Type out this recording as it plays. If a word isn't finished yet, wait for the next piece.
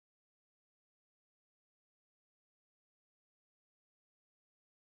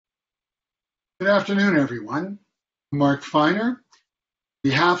Good afternoon, everyone. I'm Mark Feiner. On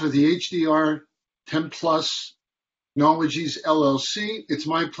behalf of the HDR 10 Plus Technologies LLC, it's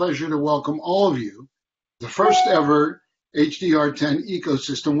my pleasure to welcome all of you to the first ever HDR 10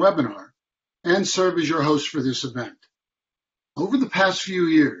 Ecosystem webinar and serve as your host for this event. Over the past few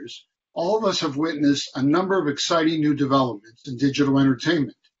years, all of us have witnessed a number of exciting new developments in digital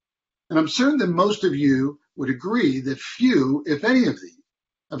entertainment. And I'm certain that most of you would agree that few, if any of these,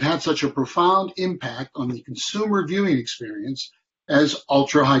 have had such a profound impact on the consumer viewing experience as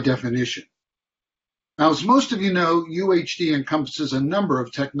ultra-high definition. Now, as most of you know, UHD encompasses a number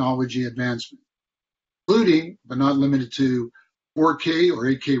of technology advancements, including, but not limited to, 4K or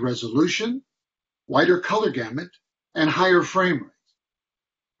 8K resolution, wider color gamut, and higher frame rates.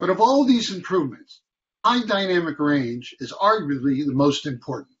 But of all these improvements, high dynamic range is arguably the most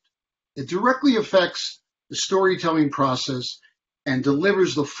important. It directly affects the storytelling process and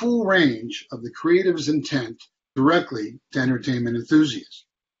delivers the full range of the creative's intent directly to entertainment enthusiasts.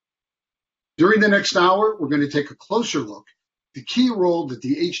 During the next hour, we're going to take a closer look at the key role that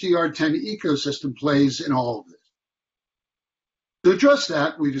the HDR10 ecosystem plays in all of this. To address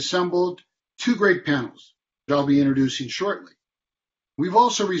that, we've assembled two great panels, which I'll be introducing shortly. We've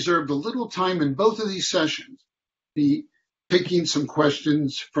also reserved a little time in both of these sessions to be taking some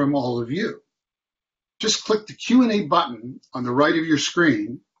questions from all of you. Just click the Q&A button on the right of your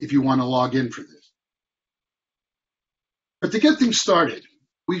screen if you want to log in for this. But to get things started,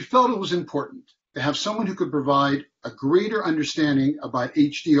 we felt it was important to have someone who could provide a greater understanding about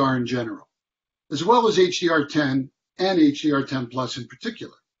HDR in general, as well as HDR10 and HDR10 Plus in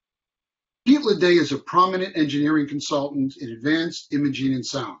particular. Pete Ledet is a prominent engineering consultant in advanced imaging and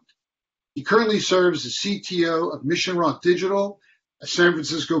sound. He currently serves as CTO of Mission Rock Digital, a San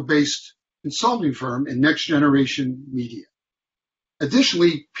Francisco-based consulting firm in next generation media.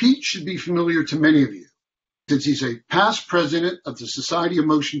 Additionally, Pete should be familiar to many of you, since he's a past president of the Society of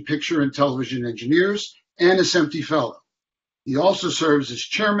Motion Picture and Television Engineers and a SMPTE Fellow. He also serves as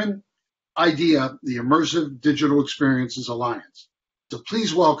chairman, IDEA, the Immersive Digital Experiences Alliance. So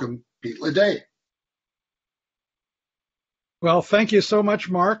please welcome Pete Ledet. Well, thank you so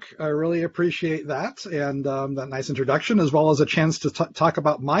much, Mark. I really appreciate that and that nice introduction, as well as a chance to talk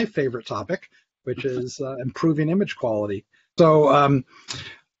about my favorite topic, which is improving image quality. So in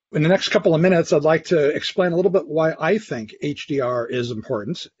the next couple of minutes, I'd like to explain a little bit why I think HDR is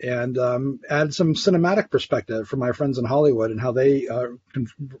important and add some cinematic perspective from my friends in Hollywood and how they can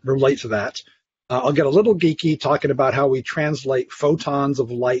relate to that. I'll get a little geeky talking about how we translate photons of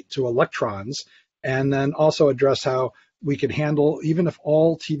light to electrons, and then also address how we can handle, even if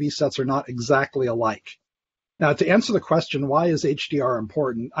all TV sets are not exactly alike. Now, to answer the question, why is HDR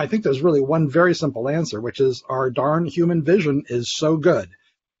important? I think there's really one very simple answer, which is our darn human vision is so good.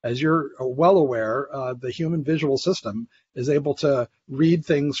 As you're well aware, the human visual system is able to read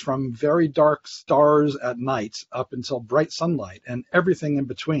things from very dark stars at night up until bright sunlight and everything in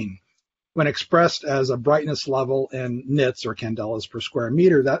between. When expressed as a brightness level in nits or candelas per square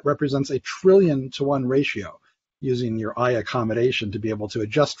meter, that represents a 1,000,000,000,000 to 1 ratio, using your eye accommodation to be able to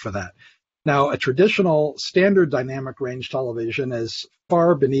adjust for that. Now, a traditional standard dynamic range television is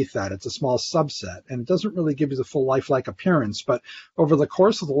far beneath that. It's a small subset, and it doesn't really give you the full lifelike appearance. But over the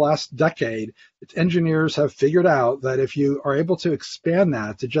course of the last decade, engineers have figured out that if you are able to expand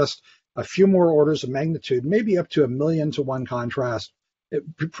that to just a few more orders of magnitude, maybe up to 1,000,000 to 1 contrast, it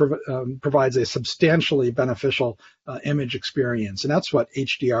provides a substantially beneficial image experience. And that's what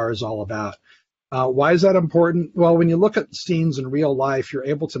HDR is all about. Why is that important? Well, when you look at scenes in real life, you're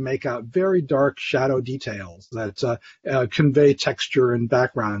able to make out very dark shadow details that convey texture and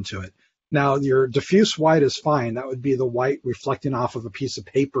background to it. Now, your diffuse white is fine. That would be the white reflecting off of a piece of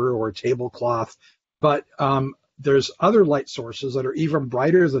paper or a tablecloth. But there's other light sources that are even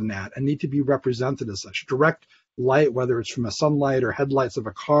brighter than that and need to be represented as such. Direct light, whether it's from a sunlight or headlights of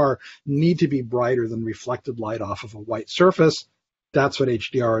a car, need to be brighter than reflected light off of a white surface. That's what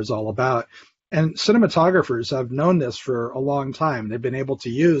HDR is all about. And cinematographers have known this for a long time. They've been able to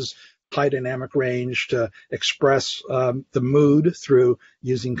use high dynamic range to express the mood through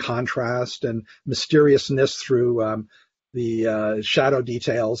using contrast and mysteriousness through the shadow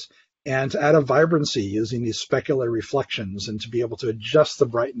details, and to add a vibrancy using these specular reflections and to be able to adjust the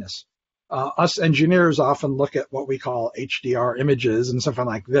brightness. Us engineers often look at what we call HDR images and something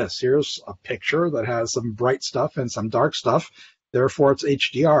like this. Here's a picture that has some bright stuff and some dark stuff. Therefore, it's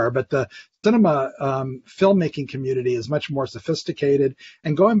HDR. But the cinema filmmaking community is much more sophisticated.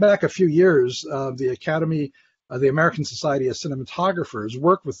 And going back a few years, the American Society of Cinematographers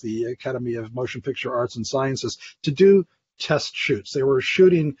worked with the Academy of Motion Picture Arts and Sciences to do test shoots. They were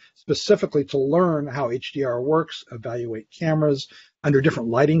shooting specifically to learn how HDR works, evaluate cameras under different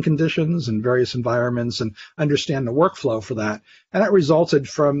lighting conditions in various environments, and understand the workflow for that. And that resulted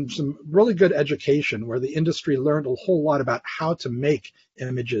from some really good education where the industry learned a whole lot about how to make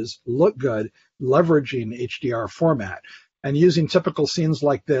images look good, leveraging HDR format. And using typical scenes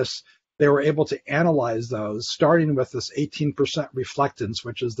like this, they were able to analyze those, starting with this 18% reflectance,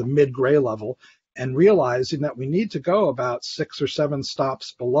 which is the mid-gray level, and realizing that we need to go about 6 or 7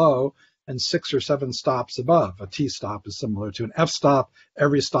 stops below and 6 or 7 stops above. A T-stop is similar to an F-stop.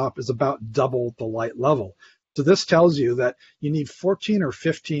 Every stop is about double the light level. So this tells you that you need 14 or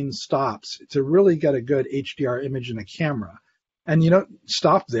 15 stops to really get a good HDR image in a camera. And you don't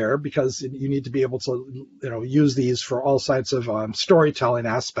stop there, because you need to be able to use these for all sorts of storytelling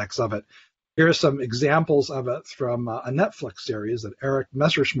aspects of it. Here are some examples of it from a Netflix series that Eric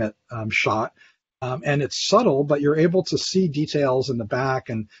Messerschmidt shot. And it's subtle, but you're able to see details in the back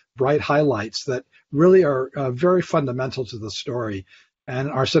and bright highlights that really are very fundamental to the story. And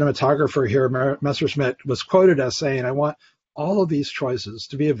our cinematographer here, Messerschmidt, was quoted as saying, "I want all of these choices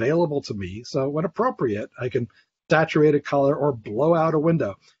to be available to me, so when appropriate, I can saturate a color or blow out a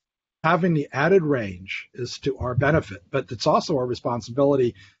window." Having the added range is to our benefit, but it's also our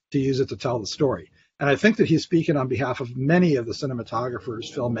responsibility to use it to tell the story. And I think that he's speaking on behalf of many of the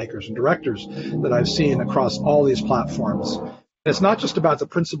cinematographers, filmmakers, and directors that I've seen across all these platforms. It's not just about the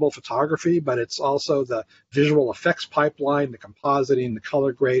principal photography, but it's also the visual effects pipeline, the compositing, the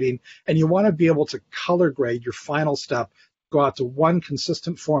color grading, and you want to be able to color grade your final step, go out to one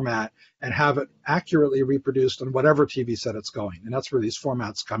consistent format, and have it accurately reproduced on whatever TV set it's going. And that's where these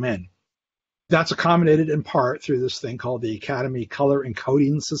formats come in. That's accommodated in part through this thing called the Academy Color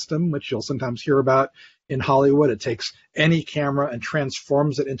Encoding System, which you'll sometimes hear about in Hollywood. It takes any camera and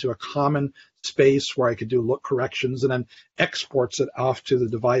transforms it into a common space where I could do look corrections, and then exports it off to the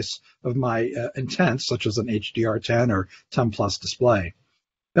device of my intent, such as an HDR10 or 10 plus display.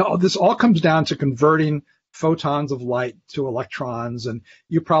 Now, this all comes down to converting photons of light to electrons, and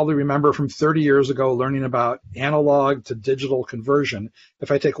you probably remember from 30 years ago learning about analog to digital conversion.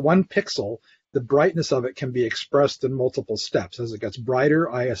 If I take one pixel, the brightness of it can be expressed in multiple steps. As it gets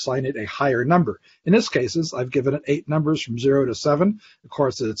brighter, I assign it a higher number. In this case, I've given it 8 numbers from 0 to 7. Of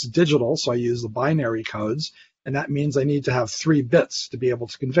course, it's digital, so I use the binary codes, and that means I need to have 3 bits to be able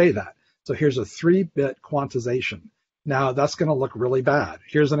to convey that. So here's a 3-bit quantization. Now, that's going to look really bad.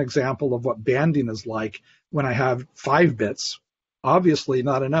 Here's an example of what banding is like when I have 5 bits, obviously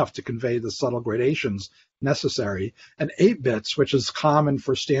not enough to convey the subtle gradations necessary, and 8 bits, which is common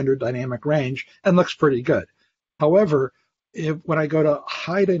for standard dynamic range and looks pretty good. However, when I go to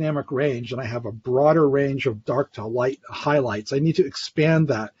high dynamic range and I have a broader range of dark to light highlights, I need to expand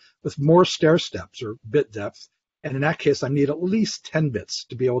that with more stair steps or bit depth. And in that case, I need at least 10 bits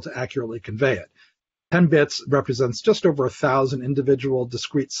to be able to accurately convey it. 10 bits represents just over 1,000 individual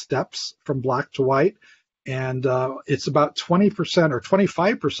discrete steps from black to white. And it's about 20% or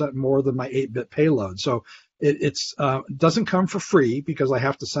 25% more than my 8-bit payload. So it doesn't come for free because I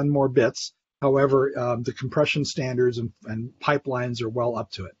have to send more bits. However, the compression standards and pipelines are well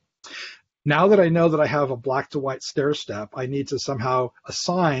up to it. Now that I know that I have a black to white stair step, I need to somehow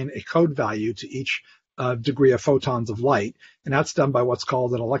assign a code value to each degree of photons of light. And that's done by what's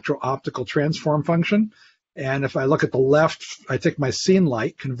called an electro-optical transform function. And if I look at the left, I take my scene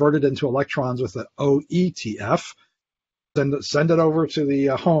light, convert it into electrons with an OETF, then send it over to the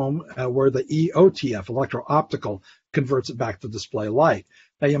home where the EOTF, electro-optical, converts it back to display light.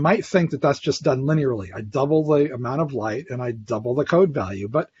 Now, you might think that that's just done linearly. I double the amount of light and I double the code value,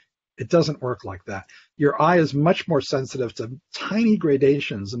 but it doesn't work like that. Your eye is much more sensitive to tiny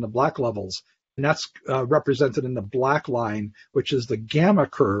gradations in the black levels, and that's represented in the black line, which is the gamma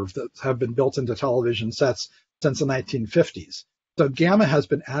curve that have been built into television sets since the 1950s. So gamma has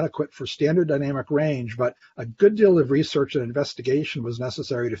been adequate for standard dynamic range, but a good deal of research and investigation was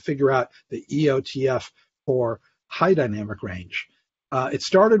necessary to figure out the EOTF for high dynamic range. It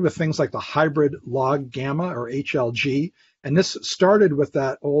started with things like the hybrid log gamma, or HLG, and this started with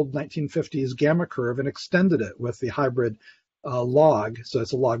that old 1950s gamma curve and extended it with the hybrid log, so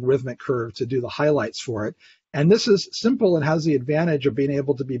it's a logarithmic curve to do the highlights for it. And this is simple and has the advantage of being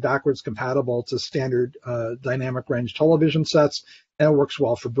able to be backwards compatible to standard dynamic range television sets, and it works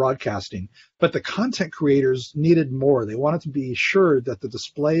well for broadcasting. But the content creators needed more. They wanted to be sure that the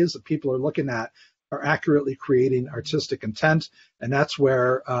displays that people are looking at are accurately creating artistic intent, and that's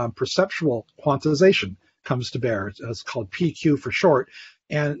where perceptual quantization comes to bear. It's called PQ for short.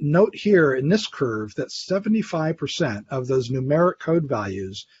 And note here in this curve that 75% of those numeric code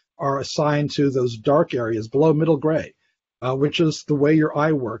values are assigned to those dark areas below middle gray. which is the way your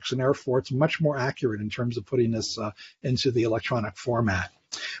eye works, and therefore it's much more accurate in terms of putting this into the electronic format.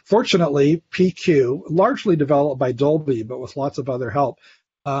 Fortunately, PQ, largely developed by Dolby, but with lots of other help,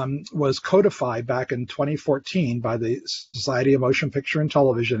 was codified back in 2014 by the Society of Motion Picture and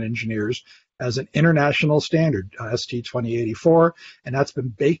Television Engineers as an international standard, ST 2084, and that's been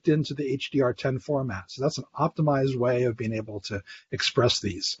baked into the HDR10 format. So that's an optimized way of being able to express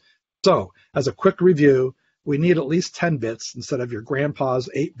these. So as a quick review, we need at least 10 bits instead of your grandpa's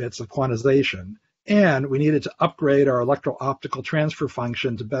 8 bits of quantization. And we needed to upgrade our electro-optical transfer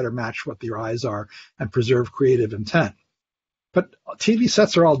function to better match what your eyes are and preserve creative intent. But TV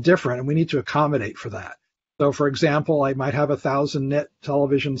sets are all different, and we need to accommodate for that. So, for example, I might have a 1,000 nit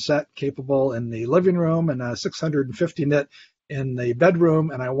television set capable in the living room and a 650 nit in the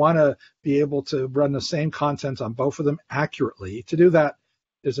bedroom, and I want to be able to run the same content on both of them accurately. To do that,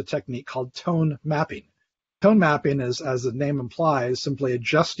 there's a technique called tone mapping. Tone mapping is, as the name implies, simply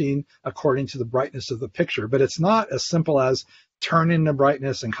adjusting according to the brightness of the picture, but it's not as simple as turning the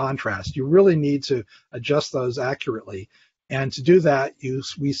brightness and contrast. You really need to adjust those accurately. And to do that,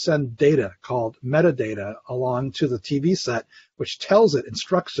 we send data called metadata along to the TV set, which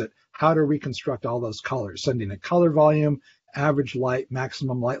instructs it how to reconstruct all those colors, sending a color volume, average light,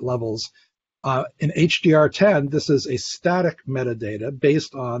 maximum light levels. In HDR10, this is a static metadata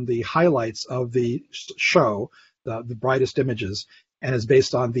based on the highlights of the show, the brightest images, and is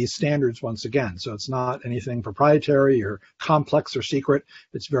based on these standards once again. So it's not anything proprietary or complex or secret.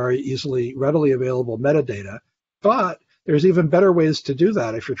 It's very readily available metadata. But there's even better ways to do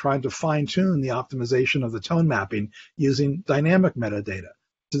that if you're trying to fine-tune the optimization of the tone mapping using dynamic metadata.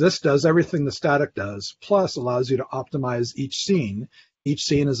 So this does everything the static does, plus allows you to optimize each scene. Each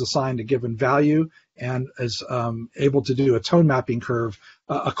scene is assigned a given value and is able to do a tone mapping curve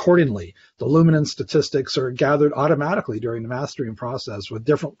accordingly. The luminance statistics are gathered automatically during the mastering process with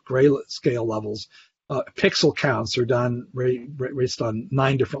different grayscale levels. Pixel counts are done based on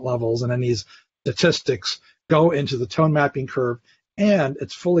 9 different levels, and then these statistics go into the tone mapping curve, and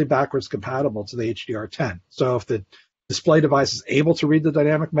it's fully backwards compatible to the HDR10. So if the display device is able to read the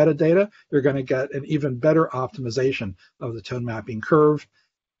dynamic metadata, you're going to get an even better optimization of the tone mapping curve.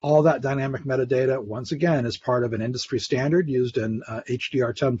 All that dynamic metadata, once again, is part of an industry standard used in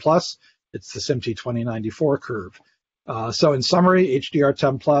HDR10+. It's the SMPTE 2094 curve. So in summary,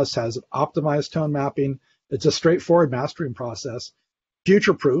 HDR10+ has an optimized tone mapping. It's a straightforward mastering process.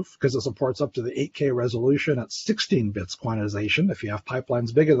 Future-proof, because it supports up to the 8K resolution at 16 bits quantization, if you have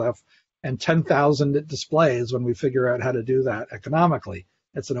pipelines big enough, and 10,000 displays when we figure out how to do that economically.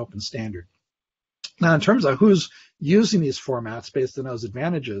 It's an open standard. Now, in terms of who's using these formats based on those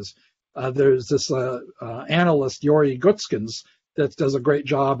advantages, there's this analyst, Yori Gutskins, that does a great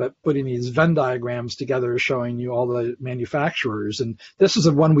job at putting these Venn diagrams together, showing you all the manufacturers. And this is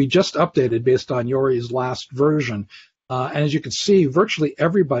the one we just updated based on Yori's last version. And as you can see, virtually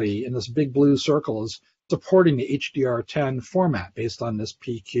everybody in this big blue circle is supporting the HDR10 format based on this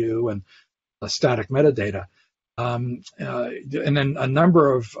PQ and the static metadata. And then a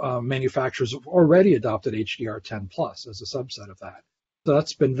number of manufacturers have already adopted HDR10 Plus as a subset of that. So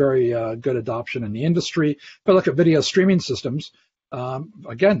that's been very good adoption in the industry. If I look at video streaming systems,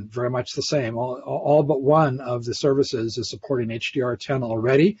 again, very much the same. All but one of the services is supporting HDR10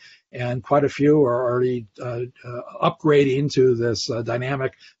 already, and quite a few are already upgrading to this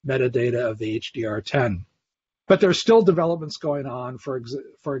dynamic metadata of the HDR10. But there's still developments going on.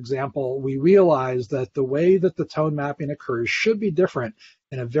 For example, we realize that the way that the tone mapping occurs should be different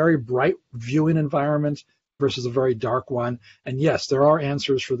in a very bright viewing environment versus a very dark one. And yes, there are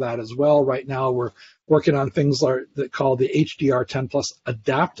answers for that as well. Right now, we're working on things that call the HDR10 Plus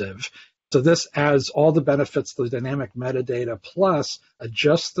Adaptive. So this adds all the benefits to the dynamic metadata, plus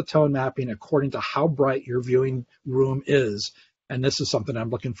adjusts the tone mapping according to how bright your viewing room is. And this is something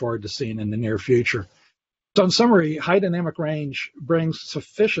I'm looking forward to seeing in the near future. So in summary, high dynamic range brings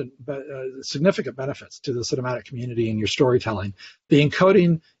significant benefits to the cinematic community and your storytelling. The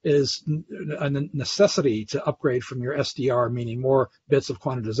encoding is a necessity to upgrade from your SDR, meaning more bits of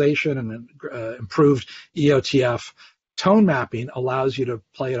quantization and improved EOTF. Tone mapping allows you to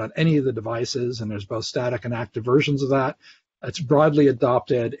play it on any of the devices, and there's both static and active versions of that. It's broadly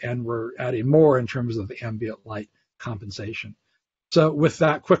adopted, and we're adding more in terms of the ambient light compensation. So with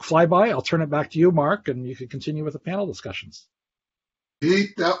that quick flyby, I'll turn it back to you, Mark, and you can continue with the panel discussions. Pete,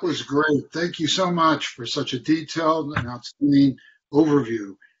 that was great. Thank you so much for such a detailed and outstanding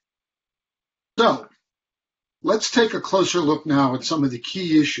overview. So let's take a closer look now at some of the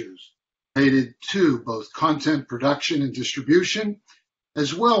key issues related to both content production and distribution,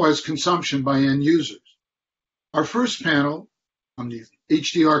 as well as consumption by end users. Our first panel on the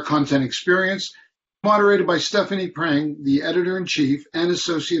HDR content experience, moderated by Stephanie Prang, the editor-in-chief and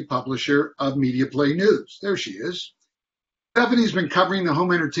associate publisher of Media Play News. There she is. Stephanie's been covering the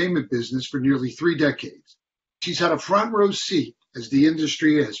home entertainment business for nearly 3 decades. She's had a front row seat as the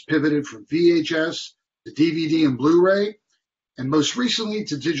industry has pivoted from VHS to DVD and Blu-ray, and most recently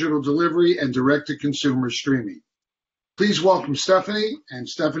to digital delivery and direct-to-consumer streaming. Please welcome Stephanie, and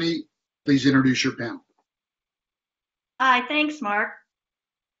Stephanie, please introduce your panel. Hi, thanks, Mark.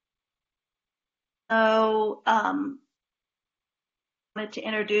 So, I wanted to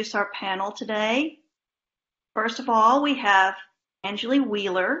introduce our panel today. First of all, we have Angela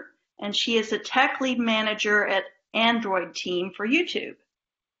Wheeler, and she is the tech lead manager at Android team for YouTube.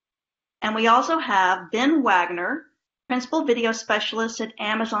 And we also have Ben Wagner, principal video specialist at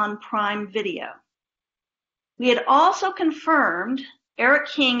Amazon Prime Video. We had also confirmed Eric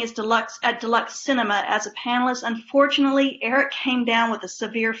King is at Deluxe Cinema as a panelist. Unfortunately, Eric came down with a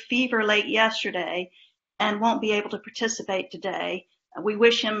severe fever late yesterday and won't be able to participate today. We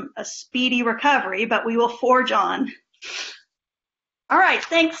wish him a speedy recovery, but we will forge on. All right,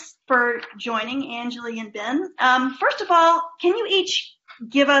 thanks for joining, Angela and Ben. First of all, can you each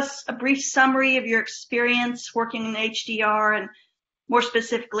give us a brief summary of your experience working in HDR and more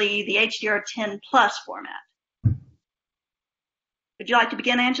specifically the HDR 10 Plus format? Would you like to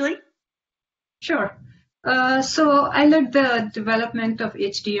begin, Angela? Sure. So I led the development of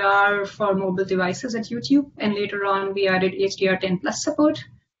HDR for mobile devices at YouTube, and later on we added HDR 10 Plus support.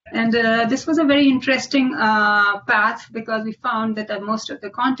 And this was a very interesting path because we found that most of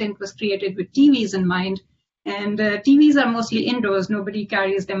the content was created with TVs in mind. And TVs are mostly indoors. Nobody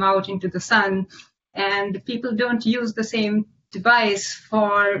carries them out into the sun. And people don't use the same device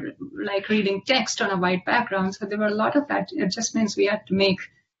for like reading text on a white background. So there were a lot of adjustments we had to make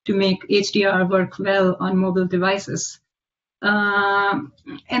HDR work well on mobile devices. And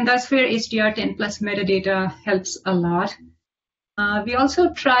that's where HDR 10 Plus metadata helps a lot. We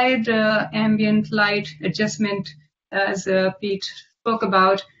also tried ambient light adjustment, as Pete spoke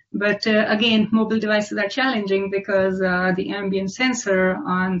about. But again, mobile devices are challenging because the ambient sensor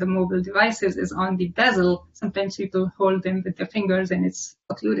on the mobile devices is on the bezel. Sometimes people hold them with their fingers and it's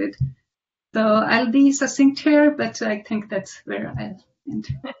occluded. So I'll be succinct here, but I think that's where I'll end.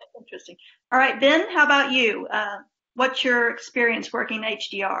 Interesting. All right, Ben, how about you? What's your experience working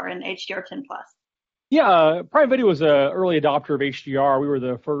HDR and HDR 10 Plus? Yeah, Prime Video was an early adopter of HDR. We were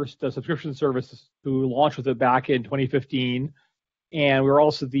the first subscription service to launch with it back in 2015. And we were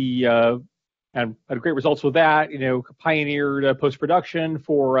also had great results with that, pioneered post-production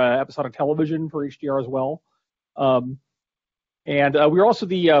for episodic television for HDR as well. And we were also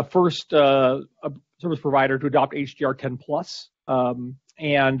the first service provider to adopt HDR 10 Plus. We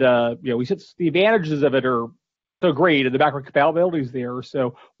said the advantages of it are so great, and the backward compatibility is there.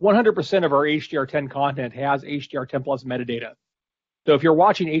 So 100% of our HDR 10 content has HDR 10 Plus metadata. So if you're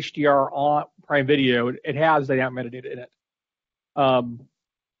watching HDR on Prime Video, it has dynamic metadata in it.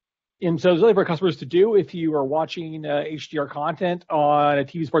 And so it's really for customers to do. If you are watching HDR content on a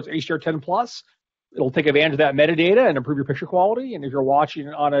TV Sports HDR 10 Plus, it'll take advantage of that metadata and improve your picture quality. And if you're watching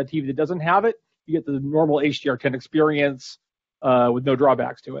on a TV that doesn't have it, you get the normal HDR 10 experience with no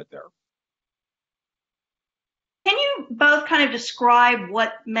drawbacks to it there. Can you both kind of describe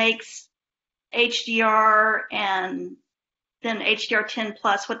what makes HDR and then HDR 10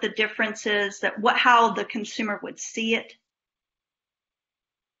 Plus, what the difference is, how the consumer would see it?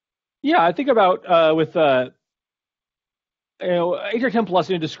 Yeah, I think about with HDR 10 Plus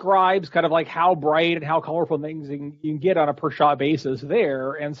describes kind of like how bright and how colorful things you can get on a per shot basis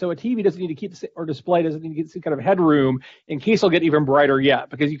there. And so a TV doesn't need to keep or display doesn't need to get some kind of headroom in case it'll get even brighter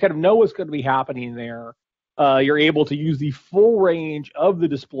yet, because you kind of know what's going to be happening there. You're able to use the full range of the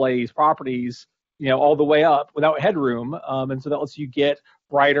display's properties, all the way up without headroom. And so that lets you get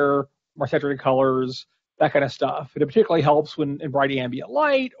brighter, more saturated colors, that kind of stuff. And it particularly helps when in bright ambient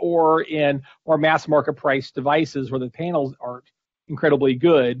light or in more mass market price devices where the panels aren't incredibly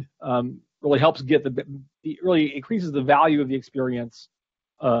good. Really helps get really increases the value of the experience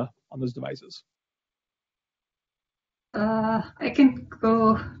on those devices. I can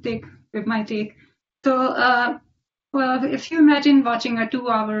go with my take. So, if you imagine watching a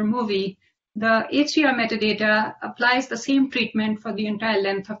 2-hour movie, the HDR metadata applies the same treatment for the entire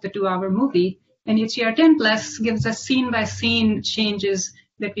length of the 2-hour movie. And HDR 10 Plus gives us scene-by-scene changes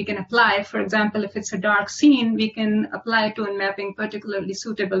that we can apply. For example, if it's a dark scene, we can apply tone mapping particularly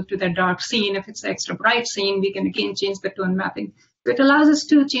suitable to that dark scene. If it's an extra bright scene, we can again change the tone mapping. So it allows us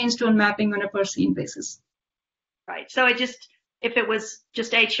to change tone mapping on a per-scene basis. Right. So if it was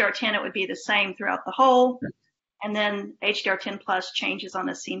just HDR 10, it would be the same throughout the whole And then HDR10 Plus changes on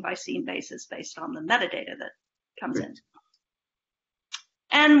a scene-by-scene basis based on the metadata that comes in.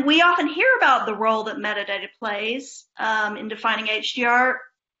 And we often hear about the role that metadata plays in defining HDR.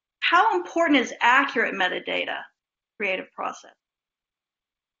 How important is accurate metadata creative process?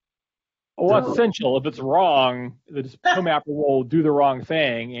 Well, that's essential. If it's wrong, the co-mapper will do the wrong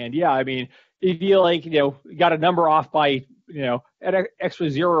thing. And yeah, I mean, if you got a number off by, an extra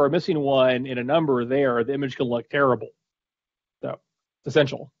zero or a missing one in a number there, the image can look terrible. So it's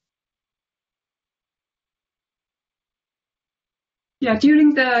essential. Yeah,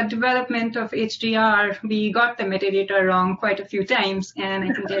 during the development of HDR, we got the metadata wrong quite a few times, and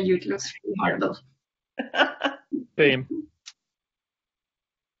I can tell you it looks really horrible. Same.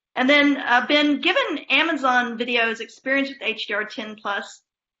 And then, Ben, given Amazon Video's experience with HDR10 Plus,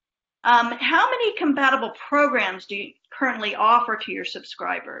 how many compatible programs do you currently offer to your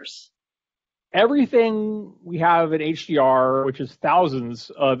subscribers? Everything we have in HDR, which is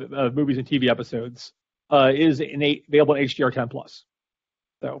thousands of movies and TV episodes, is available in HDR10 Plus.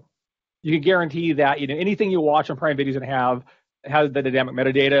 So you can guarantee that anything you watch on Prime Video is going to has the dynamic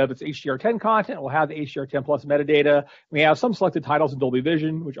metadata. If it's HDR10 content, it will have the HDR10 Plus metadata. We have some selected titles in Dolby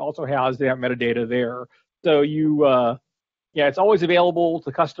Vision, which also has the metadata there. So it's always available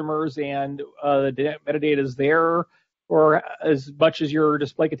to customers, and the metadata is there for as much as your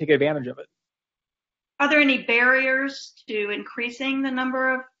display can take advantage of it. Are there any barriers to increasing the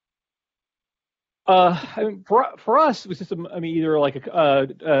number of? For us, with system, either like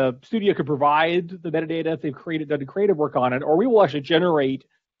a studio could provide the metadata if they've done creative work on it, or we will actually generate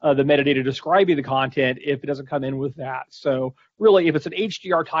the metadata describing the content if it doesn't come in with that. So really, if it's an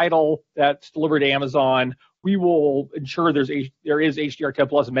HDR title that's delivered to Amazon, we will ensure there is HDR10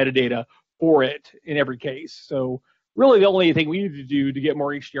 Plus metadata for it in every case. So really, the only thing we need to do to get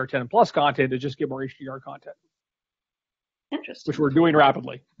more HDR10 Plus content is just get more HDR content. Interesting. Which we're doing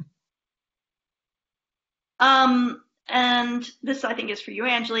rapidly. And this, I think, is for you,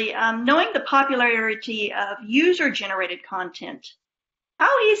 Anjali. Knowing the popularity of user-generated content, how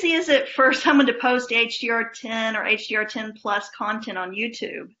easy is it for someone to post HDR10 or HDR10 Plus content on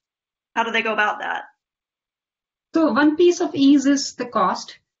YouTube? How do they go about that? So one piece of ease is the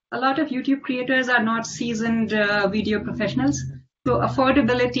cost. A lot of YouTube creators are not seasoned video professionals. So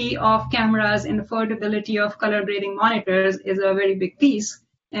affordability of cameras and affordability of color grading monitors is a very big piece.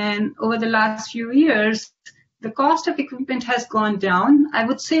 And over the last few years, the cost of equipment has gone down. I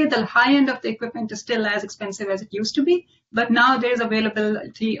would say the high end of the equipment is still as expensive as it used to be, but now there's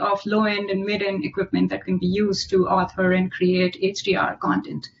availability of low end and mid end equipment that can be used to author and create HDR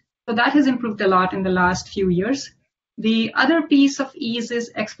content. So that has improved a lot in the last few years. The other piece of ease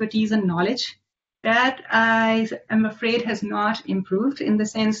is expertise and knowledge. That I am afraid has not improved in the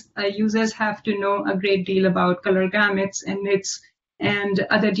sense users have to know a great deal about color gamuts and nits and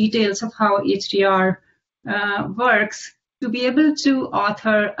other details of how HDR works to be able to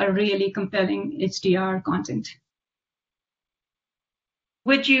author a really compelling HDR content.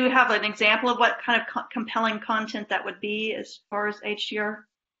 Would you have an example of what kind of compelling content that would be as far as HDR?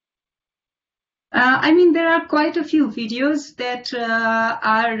 There are quite a few videos that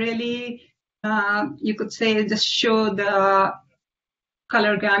are really, you could say, just show the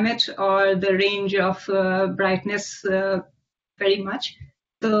color gamut or the range of brightness very much.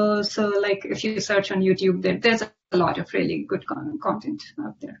 So like if you search on YouTube, there's a lot of really good content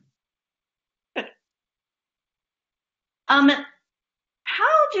out there. Good.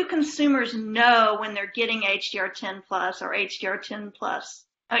 How do consumers know when they're getting HDR10 Plus or HDR10 Plus,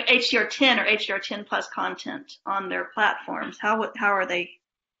 HDR10 or HDR10 Plus content on their platforms? How are they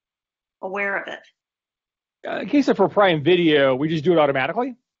aware of it? In case of for Prime Video, we just do it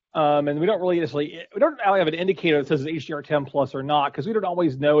automatically. And we don't really have an indicator that says it's HDR10 Plus or not, because we don't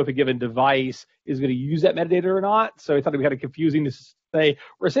always know if a given device is going to use that metadata or not. So I thought it'd be kind of confusing to say,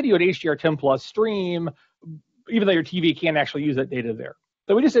 we're sending you an HDR10 Plus stream, even though your TV can't actually use that data there.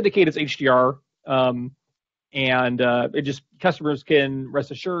 So we just indicate it's HDR, customers can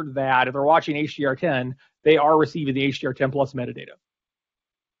rest assured that if they're watching HDR10, they are receiving the HDR10 Plus metadata.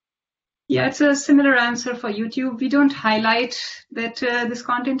 Yeah, it's a similar answer for YouTube. We don't highlight that this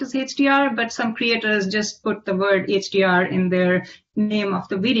content is HDR, but some creators just put the word HDR in their name of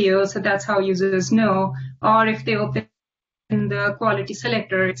the video, so that's how users know. Or if they open the quality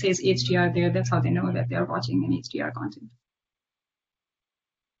selector, it says HDR there. That's how they know that they're watching an HDR content.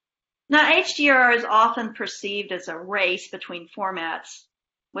 Now, HDR is often perceived as a race between formats,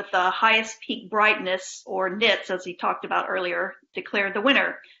 with the highest peak brightness, or nits, as he talked about earlier, declared the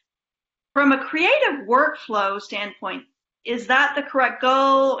winner. From a creative workflow standpoint, is that the correct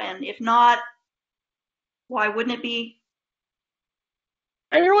goal? And if not, Why wouldn't it be?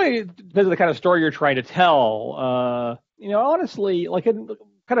 I mean, it really depends on the kind of story you're trying to tell. Honestly, like in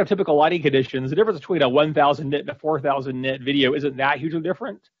kind of typical lighting conditions, the difference between a 1,000 nit and a 4,000 nit video isn't that hugely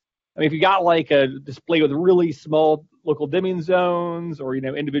different. I mean, if you got like a display with really small local dimming zones, or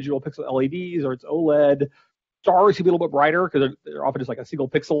individual pixel LEDs, or it's OLED, stars can be a little bit brighter because they're often just like a single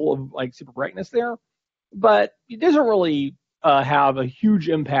pixel of like super brightness there. But it doesn't really have a huge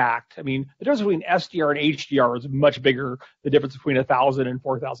impact. I mean, the difference between SDR and HDR is much bigger. The difference between 1,000 and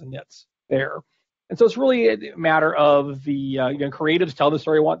 4,000 nits there. And so it's really a matter of the creatives tell the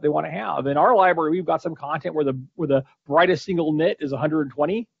story what they want to have. In our library, we've got some content where the brightest single nit is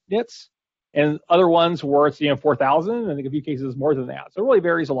 120 nits, and other ones where it's 4,000. I think a few cases more than that. So it really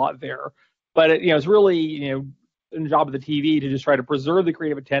varies a lot there. But it's really in the job of the TV to just try to preserve the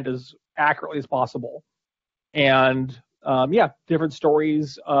creative intent as accurately as possible. And different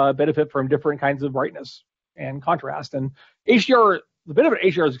stories benefit from different kinds of brightness and contrast. And HDR, the benefit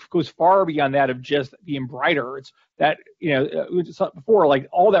of HDR goes far beyond that of just being brighter. It's that, we just saw before, like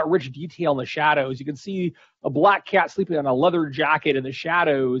all that rich detail in the shadows. You can see a black cat sleeping on a leather jacket in the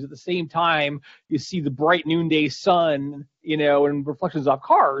shadows. At the same time, you see the bright noonday sun, and reflections off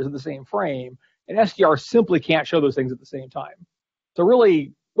cars in the same frame. And SDR simply can't show those things at the same time. So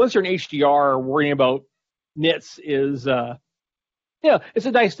really, once you're in HDR, worrying about nits is, it's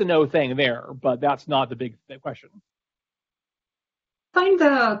a nice to know thing there, but that's not the big question. Find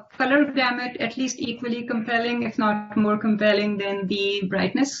the color gamut at least equally compelling, if not more compelling than the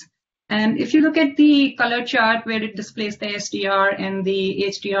brightness. And if you look at the color chart where it displays the SDR and the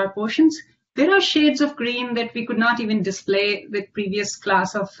HDR portions, there are shades of green that we could not even display with previous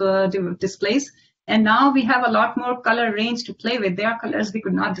class of displays. And now we have a lot more color range to play with. There are colors we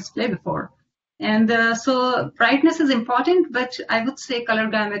could not display before. And so brightness is important, but I would say color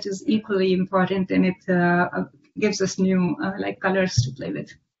gamut is equally important, and it gives us new colors to play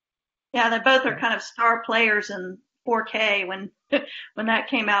with. Yeah, they both are kind of star players in 4K. When that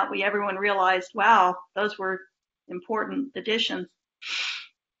came out, everyone realized, wow, those were important additions.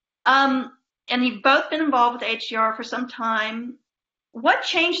 And you've both been involved with HDR for some time. What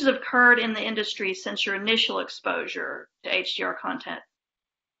changes have occurred in the industry since your initial exposure to HDR content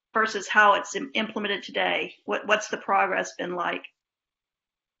versus how it's implemented today? What's the progress been like?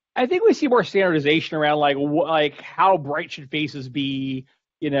 I think we see more standardization around like how bright should faces be,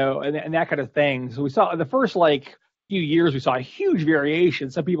 and that kind of thing. So we saw in the first few years, we saw a huge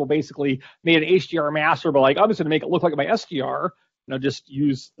variation. Some people basically made an HDR master, but I'm just going to make it look like my SDR. Just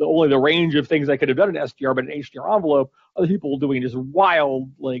use only the range of things I could have done in SDR, but in HDR envelope. Other people doing just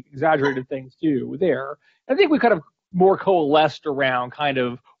wild, exaggerated things too there. I think we kind of more coalesced around kind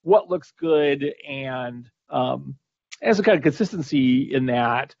of what looks good and as a kind of consistency in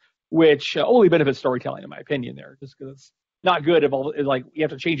that, which only benefits storytelling, in my opinion, there, just because it's not good if you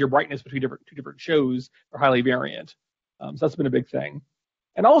have to change your brightness between two different shows are highly variant. So that's been a big thing.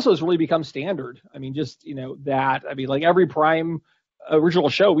 And also it's really become standard. I mean, just, every Prime original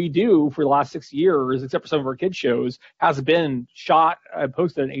show we do for the last 6 years, except for some of our kids shows, has been shot and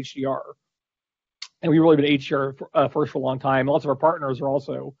posted in HDR. And we've really been HDR first for a long time. Lots of our partners are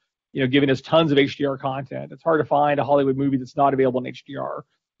also, giving us tons of HDR content. It's hard to find a Hollywood movie that's not available in HDR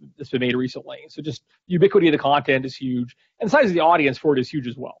that's been made recently. So just ubiquity of the content is huge. And the size of the audience for it is huge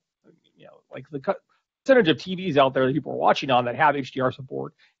as well. The percentage of TVs out there that people are watching on that have HDR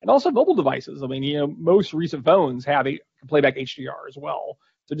support, and also mobile devices. I mean, most recent phones have can playback HDR as well.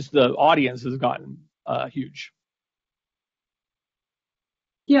 So just the audience has gotten huge.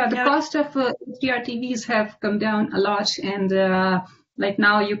 Yeah, the cost of HDR TVs have come down a lot, and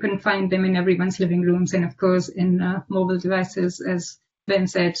now you can find them in everyone's living rooms, and of course in mobile devices, as Ben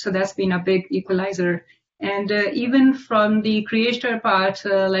said. So that's been a big equalizer. And even from the creator part,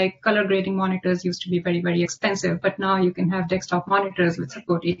 color grading monitors used to be very, very expensive, but now you can have desktop monitors that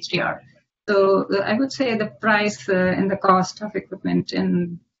support HDR. So I would say the price and the cost of equipment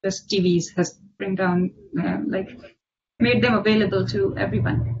and just TVs has bring down, made them available to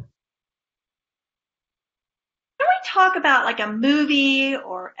everyone. Can we talk about a movie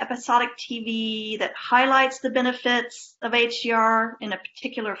or episodic TV that highlights the benefits of HDR in a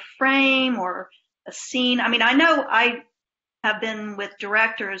particular frame or a scene? I mean, I know I have been with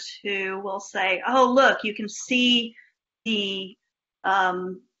directors who will say, "Oh, look, you can see the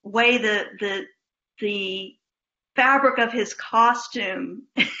way the fabric of his costume,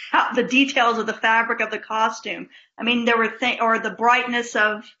 the details of the fabric of the costume." I mean, there were or the brightness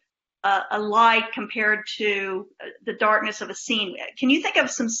of a light compared to the darkness of a scene. Can you think of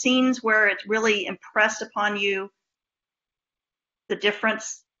some scenes where it really impressed upon you the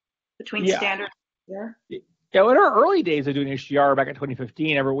difference between standard? Yeah. Yeah, in our early days of doing HDR back in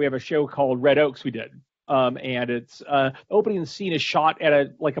 2015, we have a show called Red Oaks we did. And it's the opening scene is shot at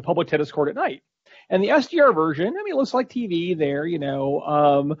a public tennis court at night. And the SDR version, I mean, it looks like TV there,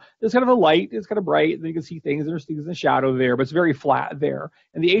 there's kind of a light, it's kind of bright, and you can see things, there's things in the shadow there, but it's very flat there.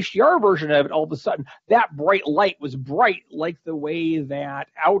 And the HDR version of it, all of a sudden, that bright light was bright like the way that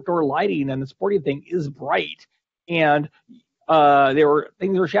outdoor lighting and the sporting thing is bright. And there were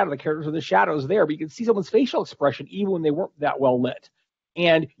things that were shadowed, the characters were the shadows there, but you could see someone's facial expression even when they weren't that well lit.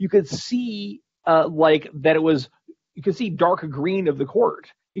 And you could see you could see dark green of the court.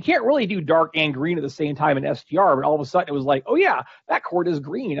 You can't really do dark and green at the same time in SDR, but all of a sudden it was like, oh yeah, that court is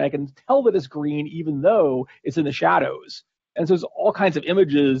green. I can tell that it's green even though it's in the shadows. And so there's all kinds of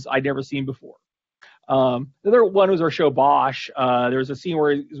images I'd never seen before. The other one was our show Bosch. There's a scene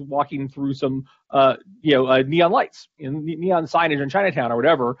where he's walking through some, neon lights, neon signage in Chinatown or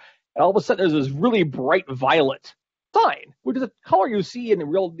whatever, and all of a sudden there's this really bright violet sign, which is a color you see in the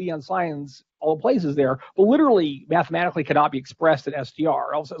real neon signs all the places there, but literally mathematically cannot be expressed in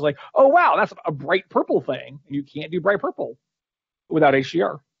SDR. All of a sudden it's like, oh wow, that's a bright purple thing, and you can't do bright purple without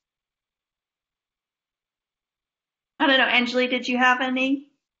HDR. I don't know, Angeli, did you have any?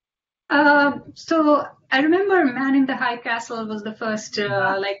 So I remember Man in the High Castle was the first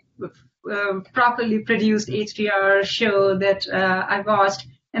properly produced HDR show that I watched,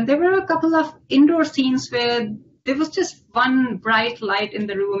 and there were a couple of indoor scenes where there was just one bright light in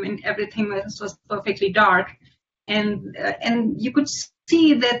the room and everything else was perfectly dark, and you could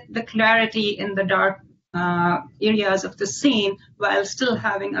see that the clarity in the dark areas of the scene while still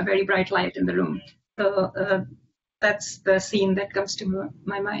having a very bright light in the room. So that's the scene that comes to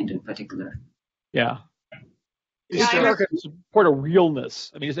my mind in particular. Yeah. HDR can support a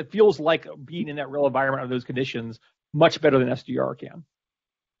realness. I mean, it feels like being in that real environment under those conditions much better than SDR can.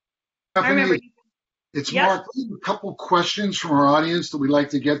 I remember. It's Yes. Mark. We have a couple questions from our audience that we'd like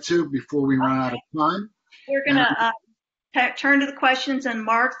to get to before we run out of time. We're going to turn to the questions, and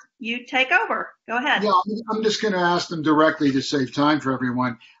Mark, you take over. Go ahead. Yeah, I'm just going to ask them directly to save time for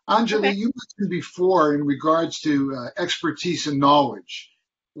everyone. Angeli, Okay. you mentioned before in regards to expertise and knowledge.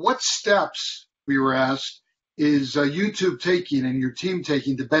 What steps, we were asked, is YouTube taking and your team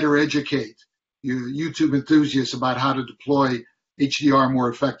taking to better educate your YouTube enthusiasts about how to deploy HDR more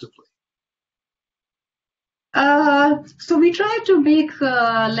effectively? So we try to make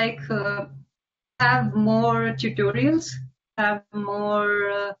have more tutorials, have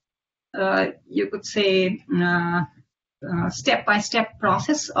more you could say step-by-step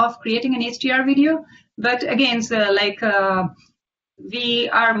process of creating an HDR video. But again, we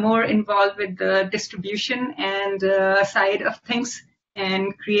are more involved with the distribution and side of things,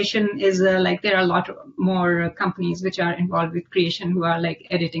 and creation is there are a lot more companies which are involved with creation who are like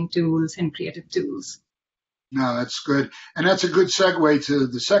editing tools and creative tools. No, that's good. And that's a good segue to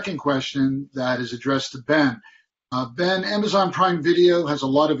the second question that is addressed to Ben. Ben, Amazon Prime Video has a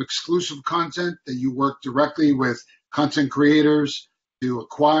lot of exclusive content that you work directly with content creators to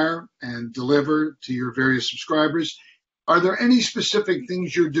acquire and deliver to your various subscribers. Are there any specific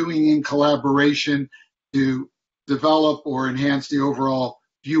things you're doing in collaboration to develop or enhance the overall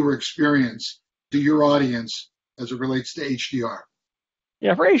viewer experience to your audience as it relates to HDR?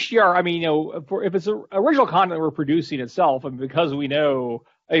 Yeah, for HDR, I mean, if it's original content we're producing itself, and because we know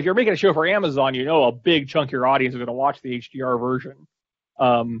if you're making a show for Amazon, a big chunk of your audience is going to watch the HDR version.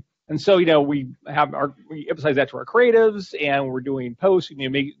 And so, we emphasize that to our creatives, and we're doing posts.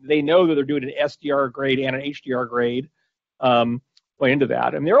 They know that they're doing an SDR grade and an HDR grade going into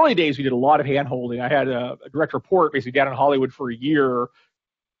that. In the early days, we did a lot of hand-holding. I had a direct report basically down in Hollywood for a year,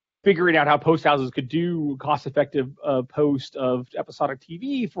 figuring out how post houses could do cost-effective post of episodic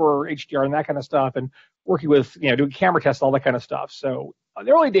TV for HDR and that kind of stuff, and working with, doing camera tests, all that kind of stuff. So in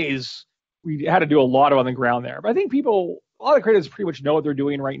the early days, we had to do a lot on the ground there. But I think a lot of creatives pretty much know what they're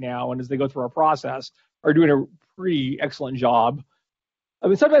doing right now, and as they go through our process, are doing a pretty excellent job. I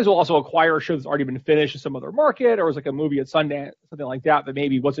mean, sometimes we'll also acquire a show that's already been finished in some other market, or it's like a movie at Sundance, something like that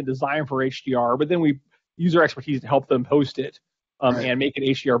maybe wasn't designed for HDR, but then we use our expertise to help them post it. Right. And make an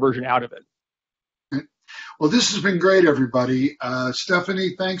HDR version out of it. Well, this has been great, everybody.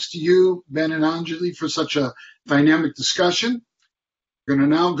 Stephanie, thanks to you, Ben and Angeli, for such a dynamic discussion. We're going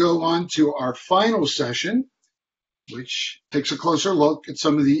to now go on to our final session, which takes a closer look at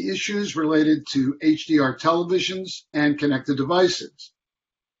some of the issues related to HDR televisions and connected devices.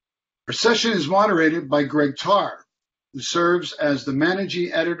 Our session is moderated by Greg Tarr, who serves as the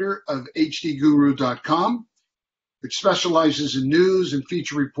managing editor of HDGuru.com, which specializes in news and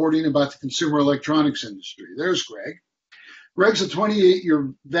feature reporting about the consumer electronics industry. There's Greg. Greg's a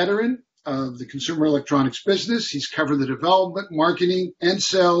 28-year veteran of the consumer electronics business. He's covered the development, marketing, and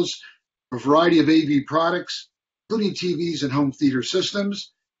sales of a variety of AV products, including TVs and home theater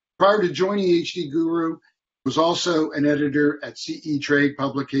systems. Prior to joining HD Guru, he was also an editor at CE Trade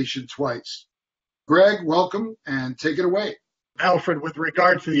Publication twice. Greg, welcome, and take it away. Alfred, with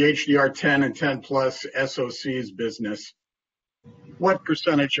regard to the HDR10 and 10 Plus SoCs business, what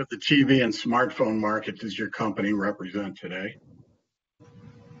percentage of the TV and smartphone market does your company represent today?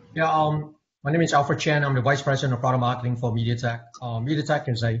 Yeah, my name is Alfred Chen. I'm the Vice President of Product Marketing for MediaTek. MediaTek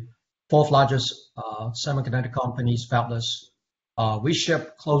is a fourth largest semiconductor company, fabless. We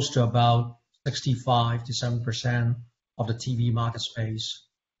ship close to about 65 to 7% of the TV market space.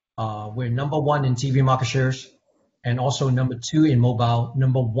 We're number one in TV market shares, and also number two in mobile,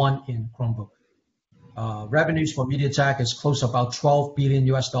 number one in Chromebook. Revenues for MediaTek is close to about $12 billion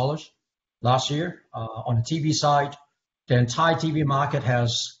last year. On the TV side, the entire TV market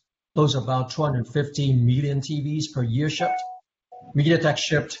has close to about 250 million TVs per year shipped. MediaTek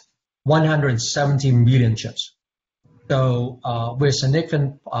shipped 170 million chips. So we're a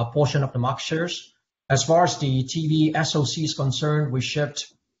significant portion of the market shares. As far as the TV SoC is concerned, we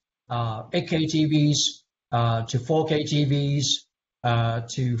shipped 8K TVs to 4K TVs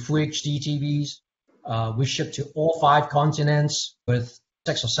to Full HD TVs. We ship to all 5 continents with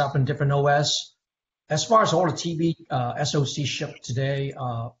 6 or 7 different OS. As far as all the TV SoC shipped today,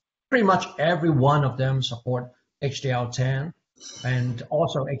 pretty much every one of them support HDR10 and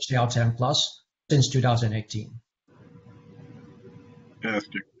also HDR10 Plus since 2018.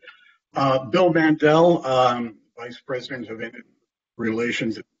 Fantastic. Bill Mandel, Vice President of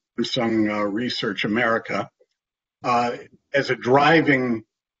Relations at Samsung Research America. As a driving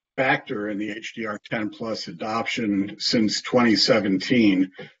factor in the HDR10 Plus adoption since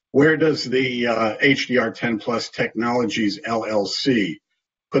 2017, where does the HDR10 Plus Technologies LLC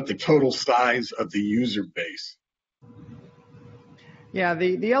put the total size of the user base? Yeah,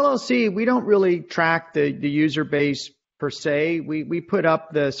 the LLC, we don't really track the user base per se. We put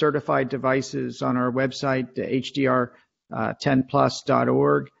up the certified devices on our website,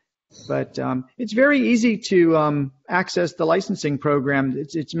 hdr10plus.org. But it's very easy to access the licensing program.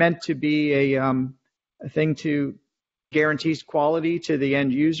 It's meant to be a thing to guarantees quality to the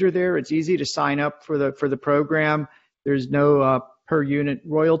end user there. It's easy to sign up for the program. There's no per unit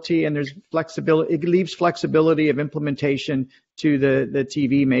royalty, and there's flexibility. It leaves flexibility of implementation to the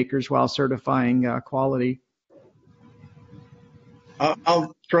TV makers while certifying quality.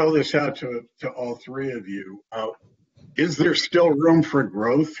 I'll throw this out to all three of you. Is there still room for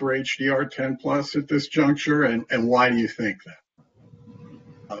growth for HDR10 Plus at this juncture, and why do you think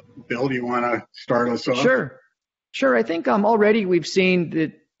that? Bill, do you want to start us off? Sure. I think already we've seen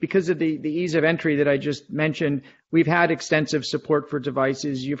that because of the ease of entry that I just mentioned, we've had extensive support for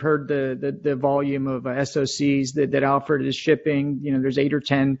devices. You've heard the volume of SoCs that Alfred is shipping. You know, there's 8 or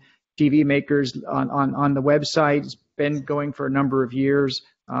 10 TV makers on the website. It's been going for a number of years.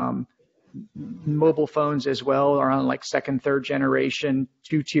 Mobile phones as well are on like second, third generation,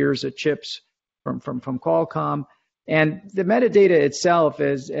 2 tiers of chips from Qualcomm. And the metadata itself,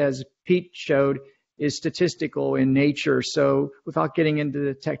 as Pete showed, is statistical in nature. So without getting into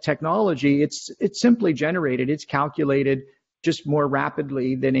the technology, it's simply generated. It's calculated just more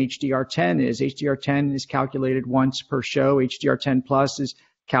rapidly than HDR10 is. HDR10 is calculated once per show. HDR10 Plus is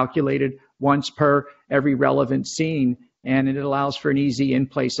calculated once per every relevant scene, and it allows for an easy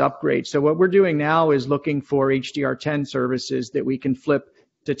in-place upgrade. So what we're doing now is looking for HDR10 services that we can flip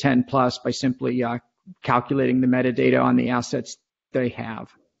to 10 Plus by simply calculating the metadata on the assets they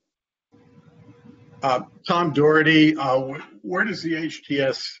have. Tom Doherty, where does the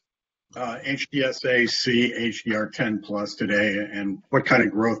HDSA see HDR10 Plus today, and what kind of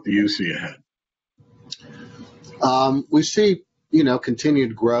growth do you see ahead? We see,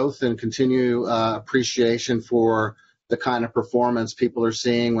 continued growth and continued appreciation for the kind of performance people are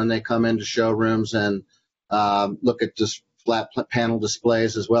seeing when they come into showrooms and look at just flat panel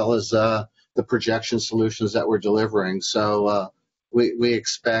displays, as well as the projection solutions that we're delivering. So we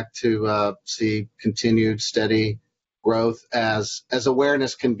expect to see continued steady growth as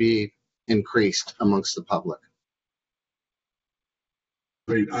awareness can be increased amongst the public.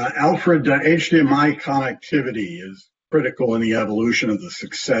 Great. Alfred, HDMI connectivity is critical in the evolution of the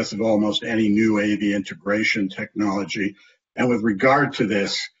success of almost any new AV integration technology. And with regard to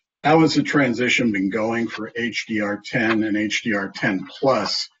this, how has the transition been going for HDR10 and HDR10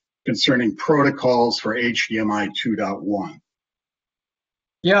 Plus concerning protocols for HDMI 2.1?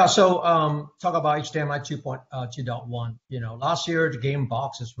 Yeah, so talk about HDMI 2.1. Last year the game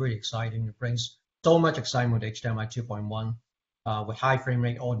box is really exciting. It brings so much excitement with HDMI 2.1. with high frame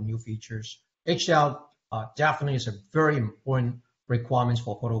rate, all the new features. HDR definitely is a very important requirement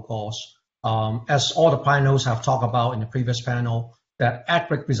for protocols. As all the panels have talked about in the previous panel, that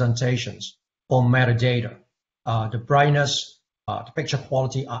accurate presentations for metadata, the brightness, the picture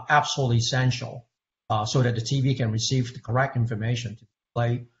quality are absolutely essential so that the TV can receive the correct information to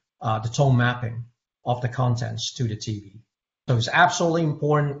display the tone mapping of the contents to the TV. So it's absolutely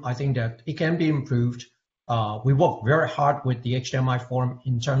important. I think that it can be improved. We work very hard with the HDMI forum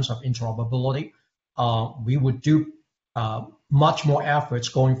in terms of interoperability. We would do much more efforts